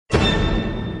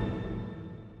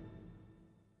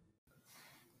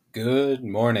Good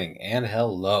morning and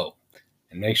hello.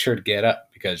 And make sure to get up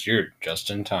because you're just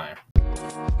in time.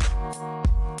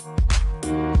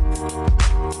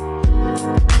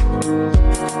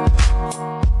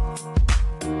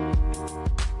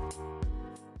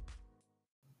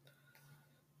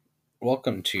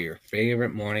 Welcome to your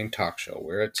favorite morning talk show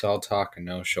where it's all talk and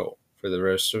no show. For the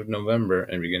rest of November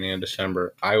and beginning of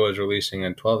December, I was releasing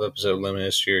a 12-episode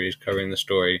limited series covering the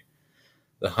story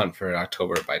The Hunt for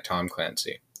October by Tom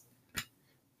Clancy.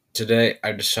 Today,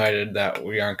 I decided that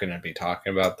we aren't going to be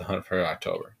talking about The Hunt for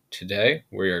October. Today,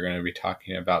 we are going to be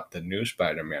talking about the new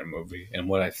Spider-Man movie and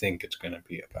what I think it's going to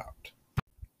be about.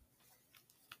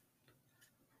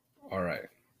 Alright,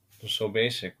 so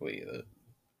basically, the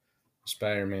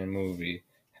Spider-Man movie,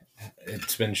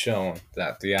 it's been shown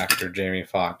that the actor Jamie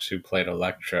Foxx, who played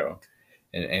Electro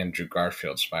in Andrew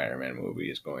Garfield's Spider-Man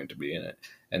movie, is going to be in it,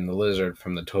 and the Lizard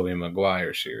from the Tobey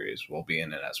Maguire series will be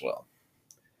in it as well.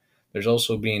 There's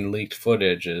also being leaked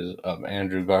footage of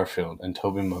Andrew Garfield and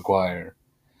Tobey Maguire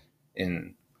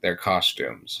in their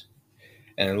costumes,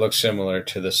 and it looks similar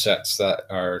to the sets that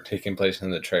are taking place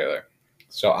in the trailer.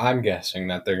 So I'm guessing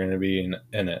that they're going to be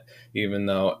in it, even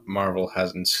though Marvel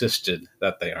has insisted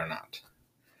that they are not.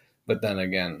 But then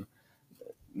again,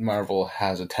 Marvel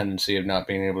has a tendency of not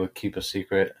being able to keep a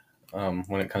secret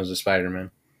when it comes to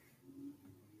Spider-Man.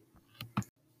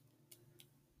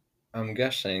 I'm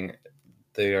guessing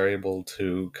they are able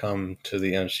to come to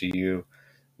the MCU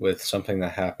with something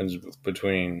that happens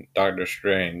between Doctor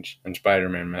Strange and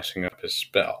Spider-Man messing up his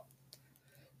spell.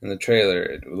 In the trailer,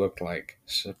 it looked like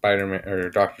Spider-Man or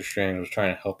Doctor Strange was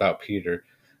trying to help out Peter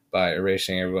by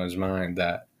erasing everyone's mind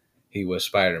that he was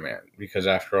Spider-Man, because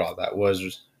after all, that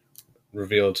was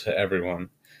revealed to everyone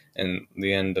in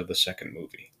the end of the second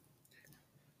movie.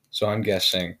 So I'm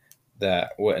guessing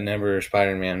that whenever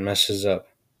Spider-Man messes up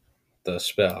the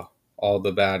spell, all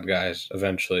the bad guys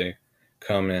eventually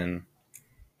come in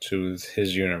to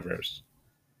his universe.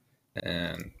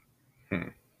 And,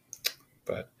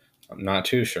 but I'm not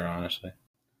too sure, honestly.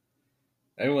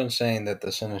 Everyone's saying that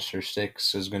the Sinister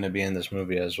Six is going to be in this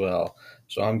movie as well.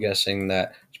 So I'm guessing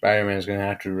that Spider-Man is going to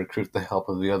have to recruit the help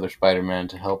of the other Spider-Man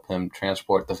to help him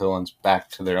transport the villains back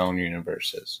to their own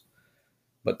universes.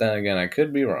 But then again, I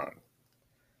could be wrong.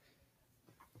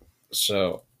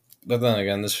 But then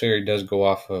again, this theory does go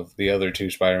off of the other two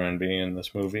Spider-Men being in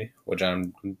this movie, which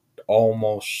I'm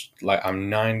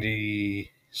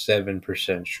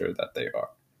 97% sure that they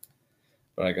are.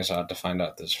 But I guess I'll have to find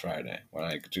out this Friday when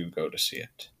I do go to see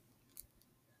it.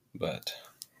 But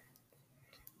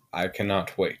I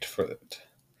cannot wait for it.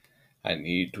 I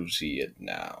need to see it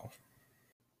now.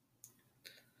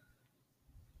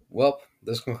 Well,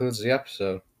 this concludes the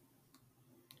episode.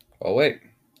 Well, wait.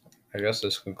 I guess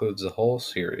this concludes the whole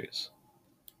series.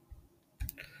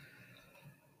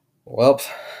 Well,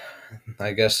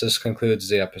 I guess this concludes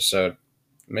the episode.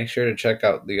 Make sure to check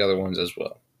out the other ones as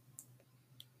well.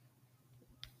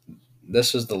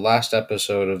 This is the last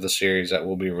episode of the series that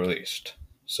will be released.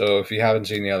 So if you haven't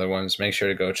seen the other ones, make sure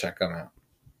to go check them out.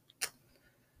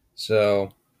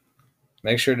 So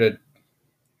make sure to,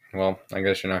 well, I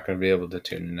guess you're not going to be able to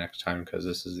tune in next time because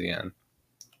this is the end.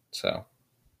 So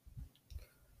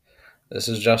this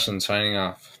is Justin signing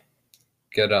off.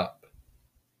 Get up.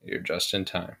 You're just in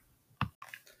time.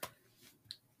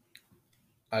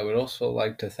 I would also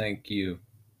like to thank you,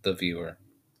 the viewer,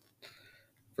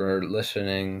 for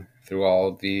listening through all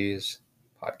of these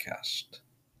podcasts.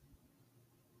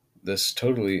 This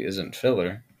totally isn't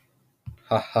filler.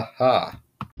 Ha ha ha.